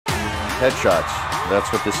Headshots,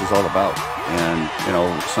 that's what this is all about. And, you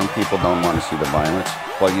know, some people don't want to see the violence,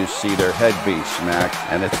 but you see their head be smacked,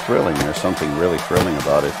 and it's thrilling. There's something really thrilling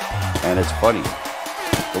about it, and it's funny.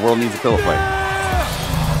 The world needs a pillow fight.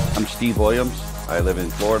 I'm Steve Williams. I live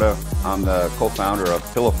in Florida. I'm the co-founder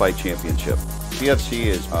of Pillow Fight Championship. PFC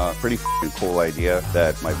is a pretty cool idea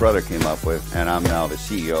that my brother came up with, and I'm now the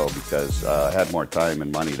CEO because I had more time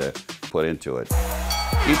and money to put into it.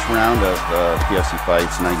 Each round of PFC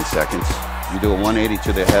fights, 90 seconds. You do a 180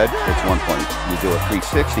 to the head, it's 1 point. You do a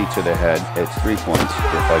 360 to the head, it's 3 points.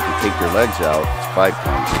 If I can take your legs out, it's 5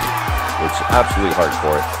 points. It's absolutely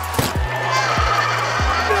hardcore.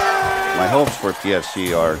 My hopes for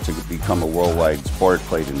PFC are to become a worldwide sport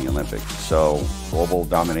played in the Olympics, so global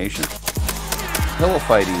domination. Pillow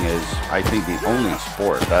fighting is, I think, the only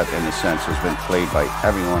sport that, in a sense, has been played by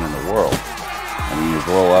everyone in the world. I mean, you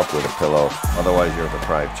grow up with a pillow, otherwise you're a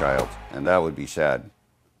deprived child, and that would be sad.